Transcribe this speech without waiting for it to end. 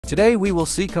Today we will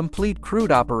see complete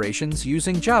CRUD operations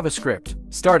using JavaScript,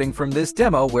 starting from this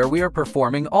demo where we are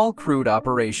performing all CRUD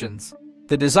operations.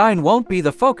 The design won't be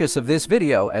the focus of this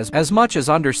video as much as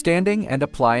understanding and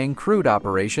applying CRUD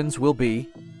operations will be.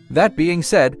 That being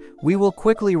said, we will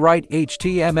quickly write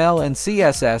HTML and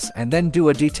CSS and then do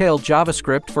a detailed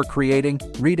JavaScript for creating,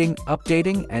 reading,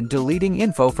 updating, and deleting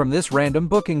info from this random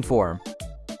booking form.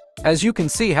 As you can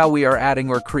see how we are adding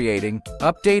or creating,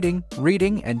 updating,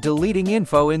 reading, and deleting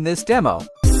info in this demo.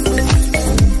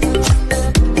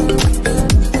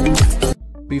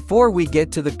 Before we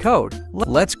get to the code,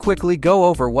 let's quickly go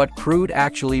over what CRUD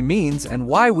actually means and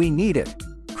why we need it.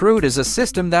 CRUD is a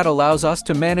system that allows us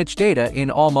to manage data in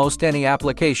almost any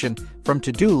application, from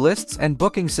to-do lists and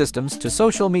booking systems to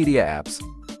social media apps.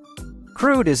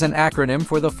 CRUD is an acronym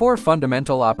for the 4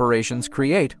 fundamental operations: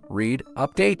 create, read,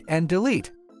 update, and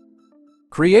delete.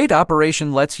 Create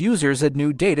operation lets users add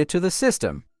new data to the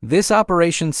system. This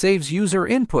operation saves user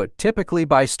input, typically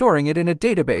by storing it in a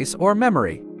database or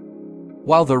memory.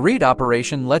 While the read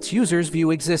operation lets users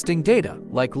view existing data,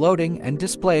 like loading and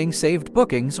displaying saved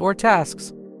bookings or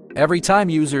tasks. Every time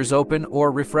users open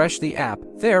or refresh the app,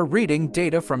 they're reading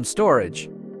data from storage.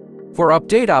 For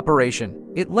update operation,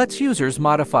 it lets users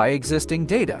modify existing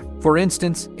data. For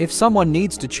instance, if someone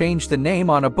needs to change the name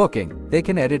on a booking, they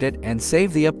can edit it and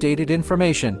save the updated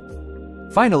information.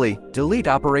 Finally, delete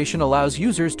operation allows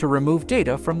users to remove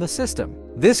data from the system.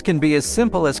 This can be as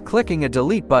simple as clicking a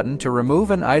delete button to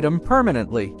remove an item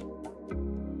permanently.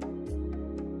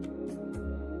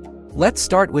 Let's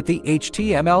start with the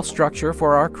HTML structure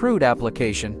for our CRUD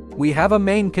application. We have a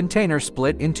main container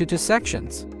split into 2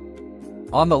 sections.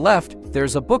 On the left,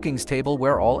 there's a bookings table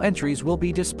where all entries will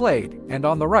be displayed, and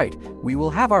on the right, we will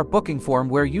have our booking form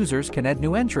where users can add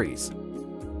new entries.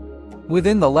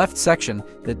 Within the left section,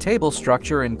 the table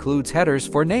structure includes headers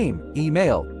for name,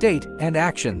 email, date, and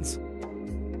actions.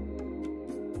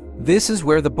 This is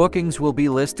where the bookings will be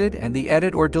listed and the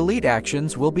edit or delete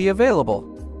actions will be available.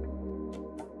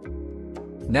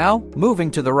 Now,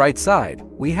 moving to the right side,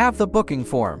 we have the booking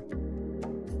form.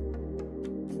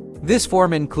 This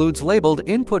form includes labeled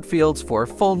input fields for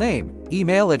full name,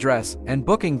 email address, and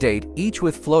booking date, each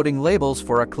with floating labels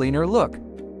for a cleaner look.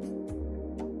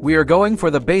 We are going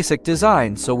for the basic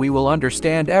design, so we will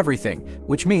understand everything,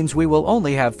 which means we will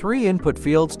only have 3 input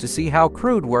fields to see how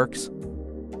CRUD works.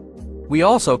 We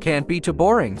also can't be too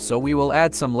boring, so we will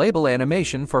add some label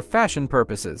animation for fashion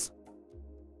purposes.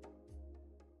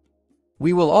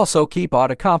 We will also keep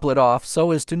autocomplete off so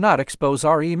as to not expose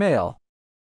our email.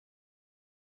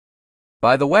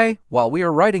 By the way, while we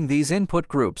are writing these input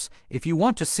groups, if you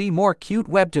want to see more cute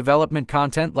web development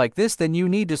content like this, then you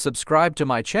need to subscribe to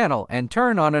my channel and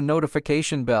turn on a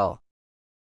notification bell.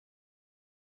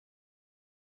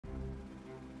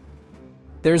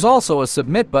 There's also a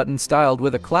submit button styled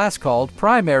with a class called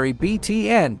primary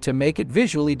btn to make it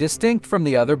visually distinct from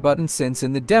the other buttons, since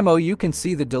in the demo you can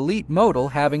see the delete modal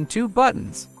having 2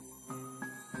 buttons.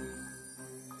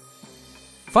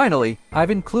 Finally,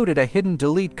 I've included a hidden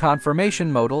delete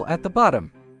confirmation modal at the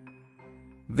bottom.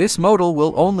 This modal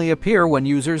will only appear when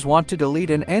users want to delete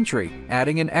an entry,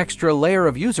 adding an extra layer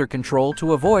of user control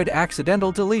to avoid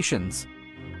accidental deletions.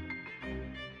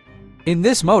 In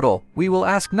this modal, we will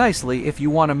ask nicely if you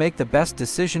want to make the best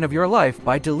decision of your life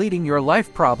by deleting your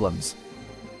life problems.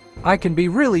 I can be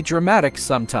really dramatic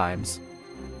sometimes.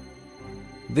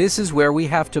 This is where we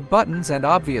have 2 buttons, and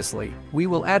obviously, we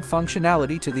will add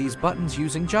functionality to these buttons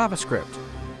using JavaScript.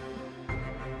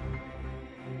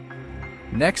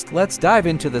 Next, let's dive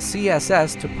into the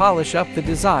CSS to polish up the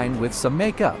design with some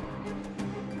makeup.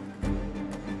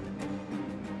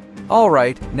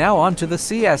 Alright, now on to the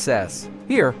CSS.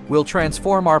 Here, we'll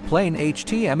transform our plain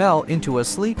HTML into a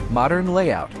sleek, modern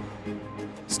layout.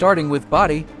 Starting with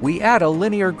body, we add a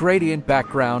linear gradient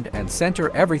background and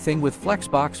center everything with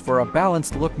Flexbox for a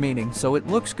balanced look, meaning so it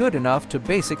looks good enough to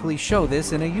basically show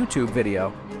this in a YouTube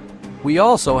video. We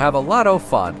also have a Lotto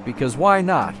font because why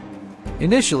not?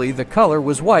 Initially the color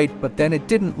was white, but then it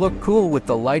didn't look cool with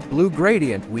the light blue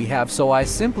gradient we have, so I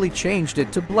simply changed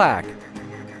it to black.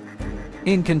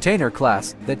 In container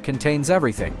class, that contains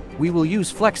everything, we will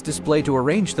use Flex Display to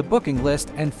arrange the booking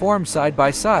list and form side by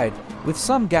side, with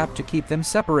some gap to keep them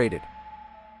separated.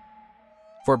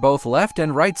 For both left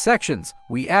and right sections,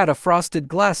 we add a frosted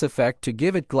glass effect to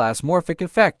give it glassmorphic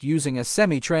effect using a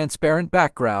semi-transparent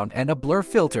background and a blur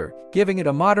filter, giving it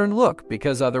a modern look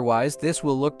because otherwise this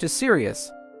will look too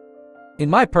serious. In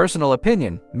my personal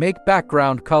opinion, make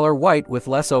background color white with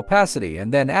less opacity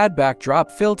and then add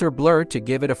backdrop filter blur to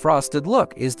give it a frosted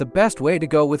look is the best way to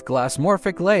go with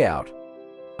glassmorphic layout.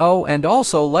 Oh, and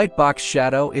also Lightbox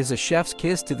Shadow is a chef's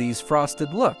kiss to these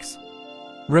frosted looks.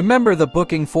 Remember the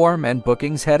booking form and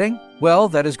bookings heading? Well,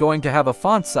 that is going to have a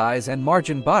font size and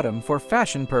margin bottom for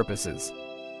fashion purposes.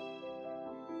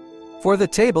 For the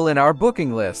table in our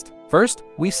booking list, first,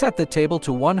 we set the table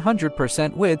to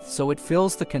 100% width so it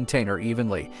fills the container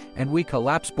evenly, and we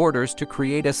collapse borders to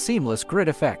create a seamless grid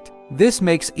effect. This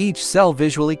makes each cell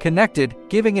visually connected,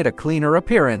 giving it a cleaner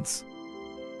appearance.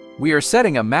 We are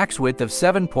setting a max width of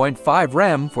 7.5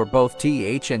 rem for both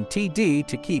TH and TD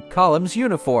to keep columns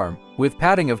uniform. With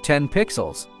padding of 10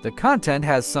 pixels, the content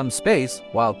has some space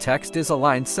while text is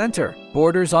aligned center.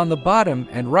 Borders on the bottom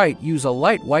and right use a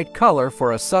light white color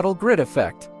for a subtle grid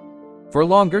effect. For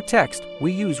longer text,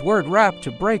 we use word wrap to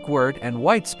break word and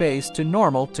white space to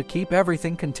normal to keep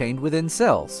everything contained within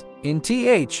cells. In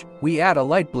TH, we add a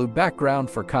light blue background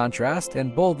for contrast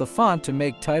and bold the font to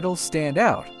make titles stand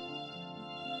out.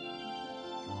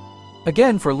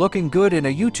 Again, for looking good in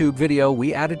a YouTube video,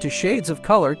 we added to shades of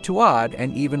color to odd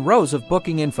and even rows of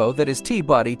booking info that is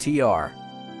T-body TR.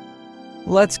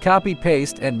 Let's copy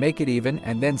paste and make it even,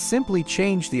 and then simply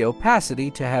change the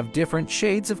opacity to have different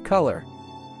shades of color.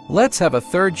 Let's have a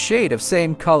third shade of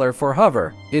same color for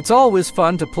hover. It's always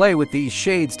fun to play with these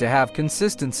shades to have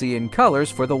consistency in colors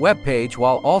for the web page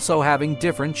while also having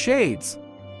different shades.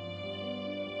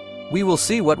 We will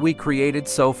see what we created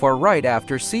so far right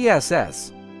after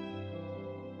CSS.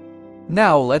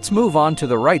 Now let's move on to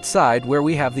the right side where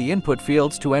we have the input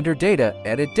fields to enter data,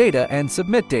 edit data, and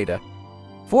submit data.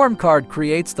 Form card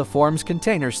creates the form's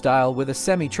container style with a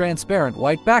semi-transparent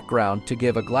white background to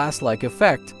give a glass-like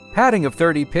effect. Padding of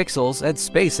 30 pixels adds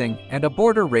spacing, and a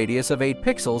border radius of 8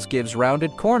 pixels gives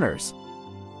rounded corners.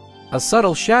 A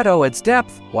subtle shadow adds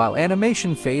depth, while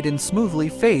animation fade in smoothly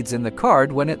fades in the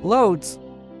card when it loads.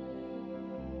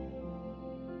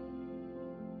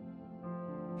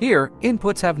 Here,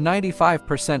 inputs have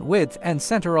 95% width and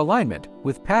center alignment,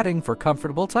 with padding for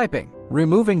comfortable typing.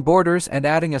 Removing borders and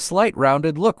adding a slight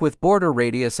rounded look with border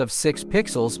radius of 6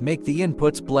 pixels make the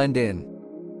inputs blend in.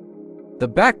 The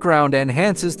background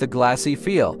enhances the glassy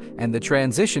feel, and the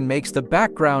transition makes the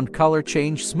background color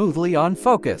change smoothly on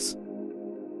focus.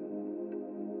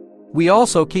 We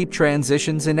also keep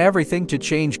transitions in everything to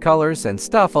change colors and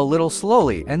stuff a little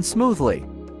slowly and smoothly.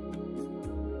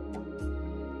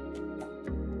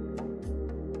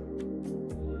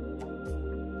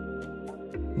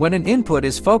 When an input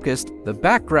is focused, the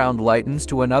background lightens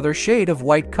to another shade of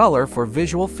white color for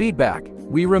visual feedback.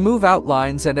 We remove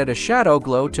outlines and add a shadow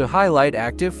glow to highlight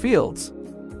active fields.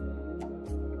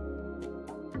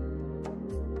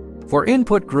 For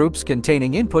input groups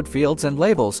containing input fields and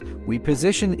labels, we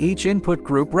position each input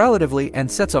group relatively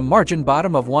and sets a margin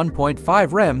bottom of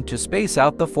 1.5 rem to space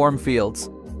out the form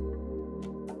fields.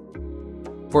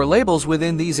 For labels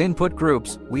within these input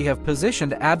groups, we have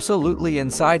positioned absolutely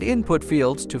inside input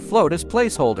fields to float as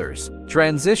placeholders.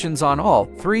 Transitions on all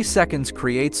 3 seconds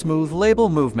create smooth label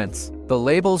movements. The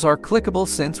labels are clickable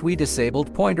since we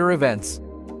disabled pointer events.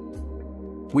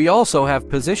 We also have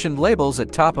positioned labels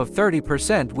at top of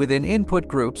 30% within input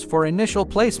groups for initial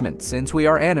placement since we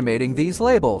are animating these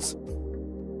labels.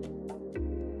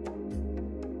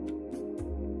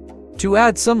 To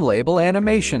add some label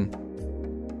animation.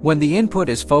 When the input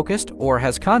is focused or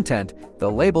has content,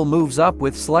 the label moves up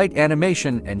with slight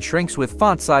animation and shrinks with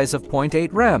font size of 0.8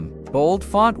 rem. Bold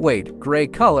font weight, gray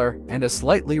color, and a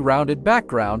slightly rounded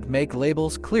background make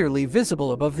labels clearly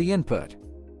visible above the input.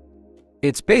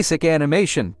 It's basic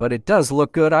animation, but it does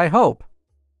look good, I hope.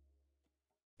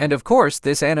 And of course,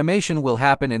 this animation will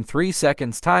happen in 3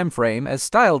 seconds time frame as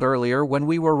styled earlier when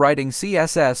we were writing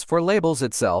CSS for labels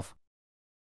itself.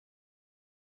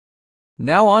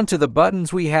 Now on to the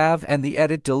buttons we have and the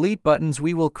edit delete buttons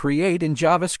we will create in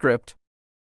JavaScript.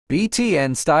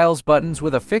 BTN styles buttons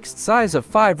with a fixed size of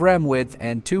 5 rem width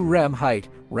and 2 rem height,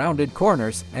 rounded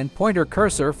corners, and pointer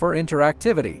cursor for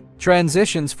interactivity.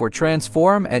 Transitions for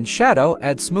transform and shadow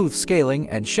add smooth scaling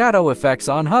and shadow effects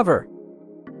on hover.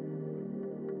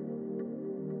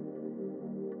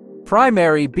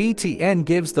 Primary BTN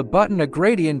gives the button a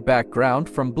gradient background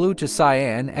from blue to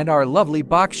cyan and our lovely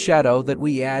box shadow that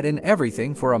we add in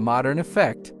everything for a modern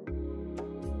effect.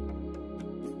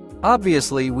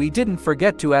 Obviously, we didn't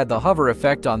forget to add the hover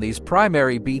effect on these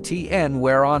primary BTN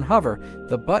where on hover,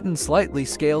 the button slightly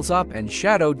scales up and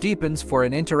shadow deepens for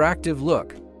an interactive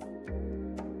look.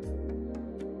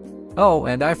 Oh,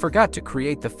 and I forgot to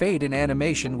create the fade in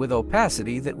animation with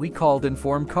opacity that we called in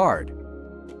form card.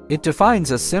 It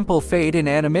defines a simple fade in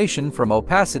animation from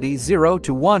opacity 0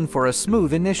 to 1 for a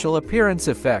smooth initial appearance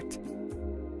effect.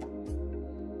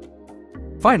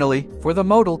 Finally, for the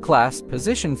modal class,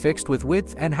 position fixed with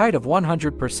width and height of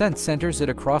 100% centers it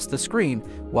across the screen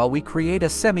while we create a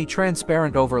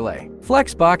semi-transparent overlay.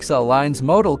 Flexbox aligns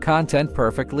modal content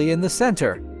perfectly in the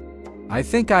center. I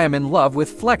think I am in love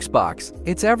with Flexbox.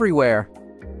 It's everywhere.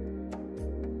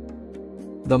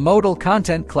 The modal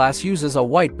content class uses a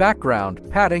white background,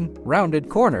 padding, rounded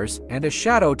corners, and a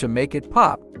shadow to make it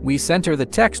pop. We center the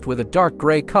text with a dark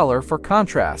gray color for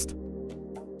contrast.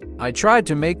 I tried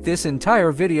to make this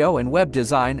entire video and web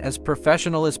design as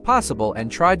professional as possible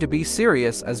and tried to be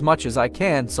serious as much as I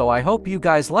can, so I hope you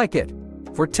guys like it.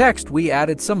 For text, we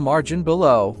added some margin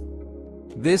below.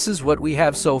 This is what we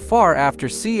have so far after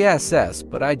CSS,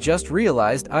 but I just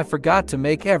realized I forgot to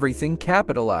make everything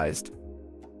capitalized.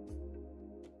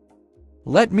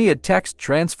 Let me add text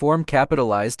transform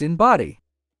capitalized in body.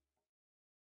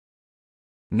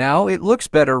 Now it looks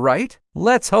better, right?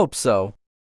 Let's hope so.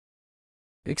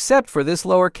 Except for this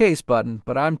lowercase button,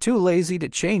 but I'm too lazy to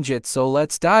change it, so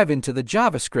let's dive into the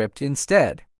JavaScript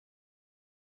instead.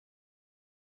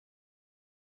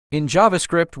 In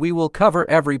JavaScript, we will cover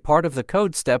every part of the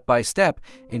code step by step,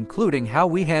 including how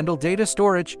we handle data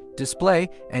storage, display,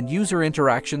 and user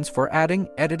interactions for adding,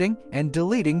 editing, and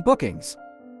deleting bookings.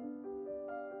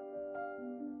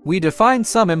 We define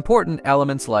some important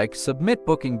elements like submit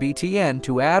booking BTN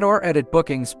to add or edit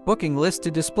bookings, booking list to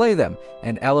display them,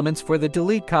 and elements for the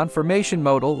delete confirmation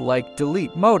modal like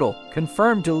delete modal,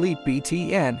 confirm delete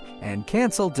BTN, and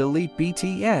cancel delete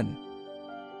BTN.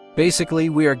 Basically,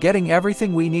 we are getting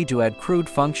everything we need to add CRUD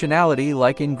functionality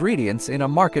like ingredients in a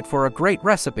market for a great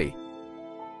recipe.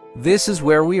 This is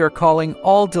where we are calling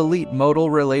all delete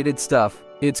modal related stuff.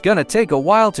 It's gonna take a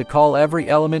while to call every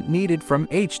element needed from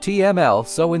HTML,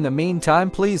 so in the meantime,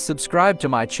 please subscribe to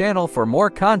my channel for more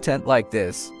content like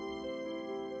this.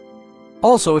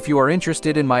 Also, if you are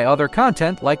interested in my other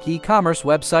content like e-commerce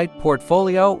website,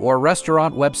 portfolio, or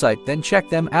restaurant website, then check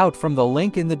them out from the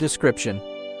link in the description.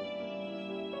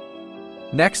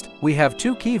 Next, we have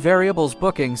two key variables: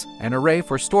 bookings, an array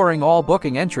for storing all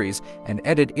booking entries, and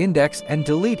edit index and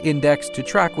delete index to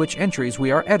track which entries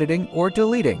we are editing or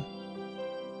deleting.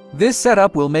 This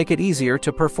setup will make it easier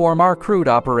to perform our CRUD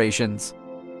operations.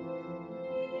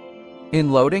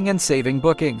 In loading and saving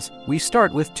bookings, we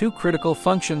start with two critical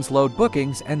functions: load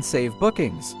bookings and save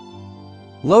bookings.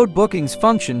 Load bookings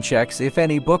function checks if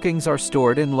any bookings are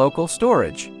stored in local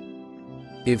storage.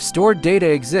 If stored data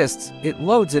exists, it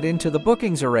loads it into the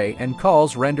bookings array and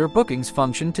calls render bookings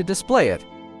function to display it.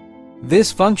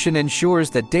 This function ensures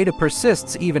that data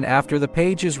persists even after the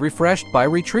page is refreshed by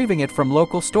retrieving it from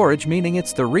local storage, meaning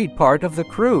it's the read part of the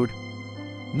CRUD.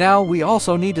 Now we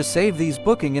also need to save these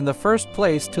bookings in the first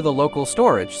place to the local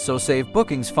storage, so save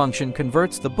bookings function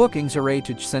converts the bookings array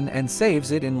to JSON and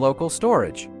saves it in local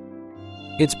storage.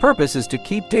 Its purpose is to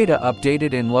keep data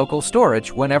updated in local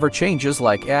storage whenever changes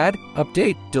like add,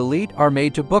 update, delete are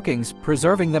made to bookings,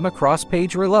 preserving them across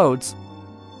page reloads.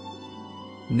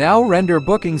 Now render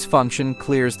bookings function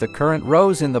clears the current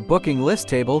rows in the booking list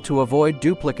table to avoid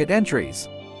duplicate entries.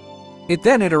 It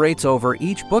then iterates over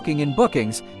each booking in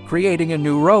bookings, creating a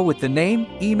new row with the name,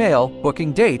 email,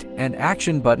 booking date, and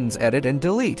action buttons edit and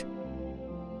delete.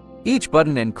 Each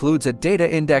button includes a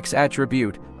data index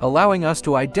attribute, allowing us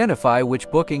to identify which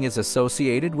booking is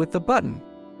associated with the button.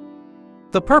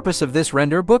 The purpose of this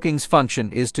render bookings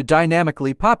function is to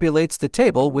dynamically populate the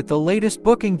table with the latest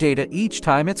booking data each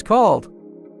time it's called,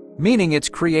 meaning it's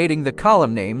creating the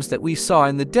column names that we saw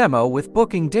in the demo with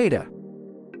booking data.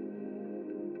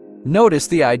 Notice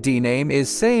the ID name is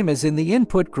same as in the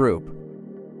input group.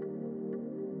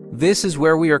 This is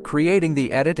where we are creating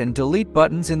the edit and delete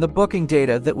buttons in the booking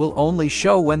data that will only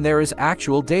show when there is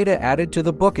actual data added to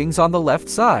the bookings on the left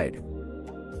side.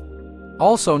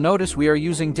 Also notice we are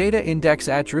using data index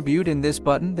attribute in this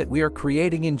button that we are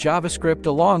creating in JavaScript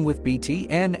along with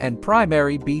BTN and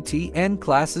primary BTN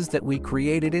classes that we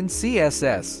created in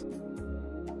CSS.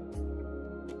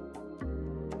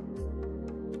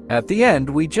 At the end,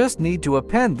 we just need to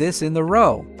append this in the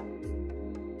row.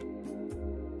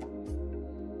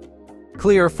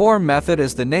 Clear form method,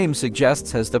 as the name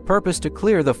suggests, has the purpose to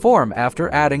clear the form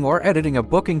after adding or editing a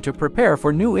booking to prepare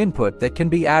for new input that can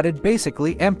be added,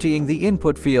 basically emptying the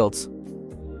input fields.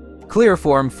 Clear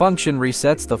form function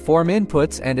resets the form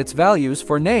inputs and its values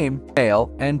for name,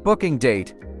 mail, and booking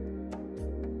date.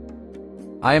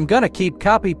 I am gonna keep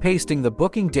copy-pasting the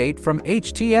booking date from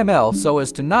HTML so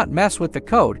as to not mess with the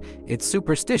code. It's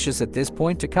superstitious at this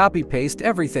point to copy-paste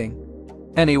everything.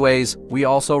 Anyways, we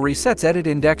also resets edit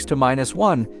index to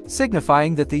 -1,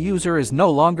 signifying that the user is no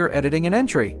longer editing an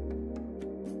entry.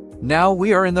 Now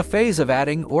we are in the phase of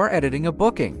adding or editing a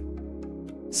booking.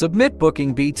 Submit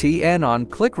booking BTN on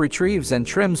click retrieves and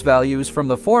trims values from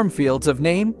the form fields of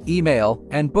name, email,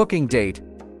 and booking date.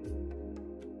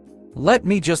 Let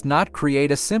me just not create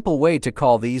a simple way to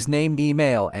call these name,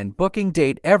 email, and booking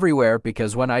date everywhere,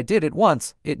 because when I did it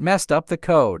once, it messed up the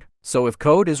code. So if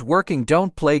code is working,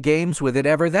 don't play games with it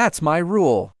ever. That's my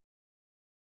rule.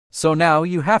 So now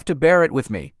you have to bear it with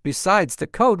me. Besides, the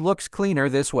code looks cleaner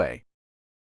this way.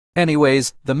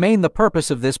 Anyways, the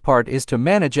purpose of this part is to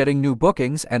manage adding new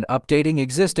bookings and updating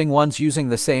existing ones using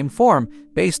the same form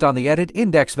based on the edit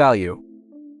index value.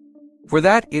 For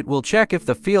that, it will check if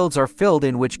the fields are filled,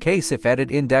 in which case if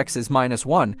edit index is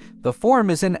 -1, the form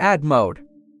is in add mode.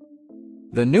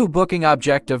 The new booking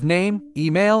object of name,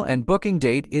 email, and booking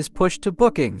date is pushed to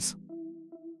bookings.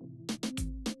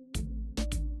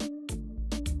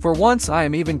 For once, I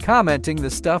am even commenting the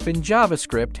stuff in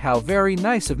JavaScript. How very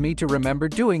nice of me to remember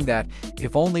doing that.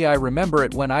 If only I remember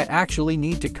it when I actually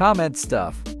need to comment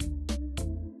stuff.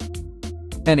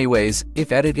 Anyways,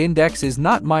 if edit index is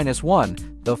not -1,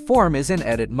 the form is in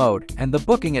edit mode, and the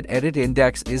booking at edit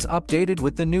index is updated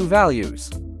with the new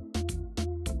values.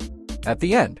 At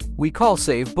the end, we call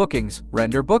save bookings,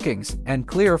 render bookings, and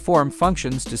clear form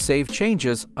functions to save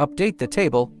changes, update the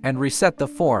table, and reset the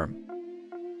form.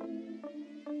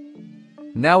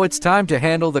 Now it's time to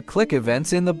handle the click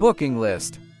events in the booking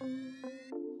list.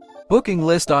 Booking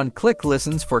list on click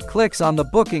listens for clicks on the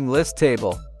booking list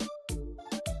table.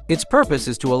 Its purpose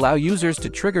is to allow users to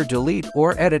trigger delete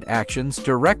or edit actions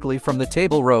directly from the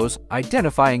table rows,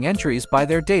 identifying entries by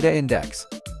their data index.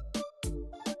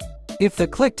 If the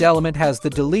clicked element has the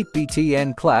delete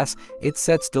btn class, it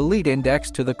sets delete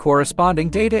index to the corresponding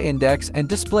data index and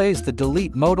displays the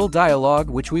delete modal dialog,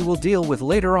 which we will deal with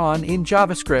later on in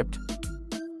JavaScript.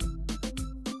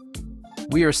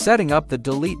 We are setting up the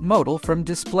delete modal from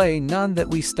display none that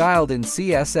we styled in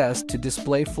CSS to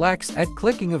display flex at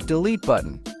clicking of delete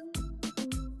button.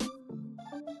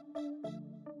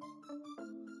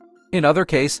 In other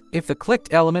case, if the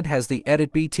clicked element has the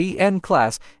edit btn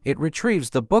class, it retrieves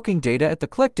the booking data at the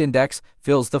clicked index,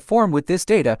 fills the form with this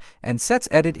data, and sets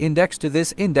edit index to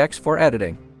this index for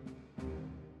editing.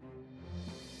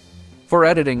 For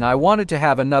editing, I wanted to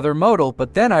have another modal,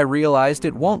 but then I realized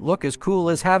it won't look as cool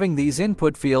as having these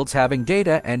input fields having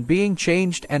data and being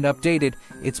changed and updated.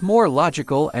 It's more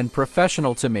logical and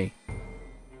professional to me.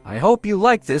 I hope you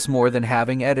like this more than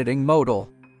having editing modal.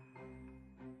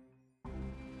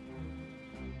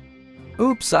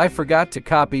 Oops, I forgot to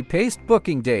copy-paste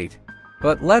booking date.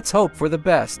 But let's hope for the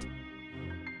best.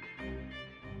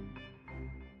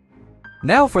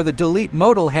 Now for the delete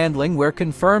modal handling, where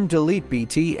confirm delete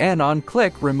btn on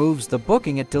click removes the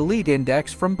booking at delete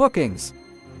index from bookings.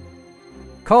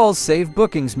 Calls save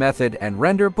bookings method and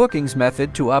render bookings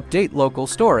method to update local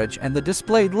storage and the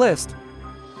displayed list.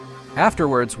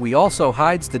 Afterwards, we also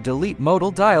hides the delete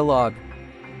modal dialog.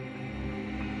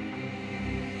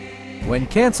 When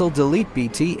cancel delete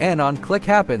btn on click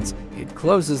happens, it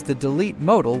closes the delete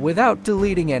modal without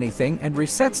deleting anything and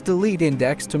resets delete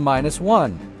index to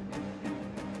 -1.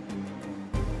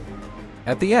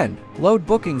 At the end, load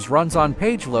bookings runs on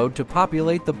page load to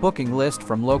populate the booking list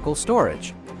from local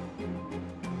storage.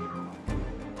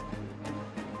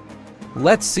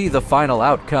 Let's see the final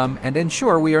outcome and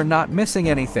ensure we are not missing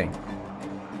anything.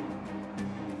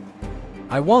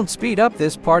 I won't speed up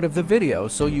this part of the video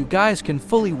so you guys can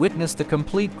fully witness the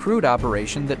complete CRUD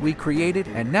operation that we created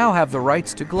and now have the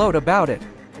rights to gloat about it.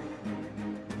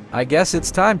 I guess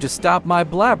it's time to stop my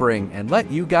blabbering and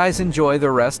let you guys enjoy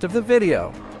the rest of the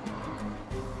video.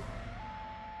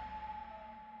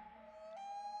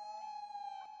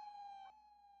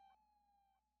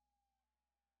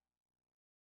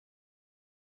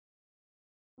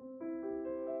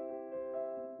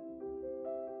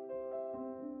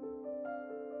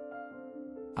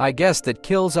 I guess that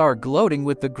kills our gloating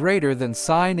with the greater than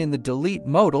sign in the delete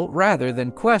modal rather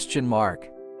than question mark.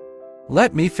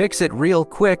 Let me fix it real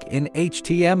quick in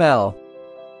HTML.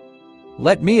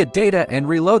 Let me add data and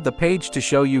reload the page to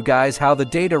show you guys how the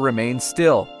data remains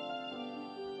still.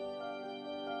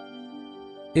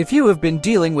 If you have been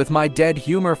dealing with my dead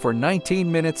humor for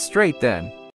 19 minutes straight,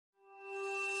 then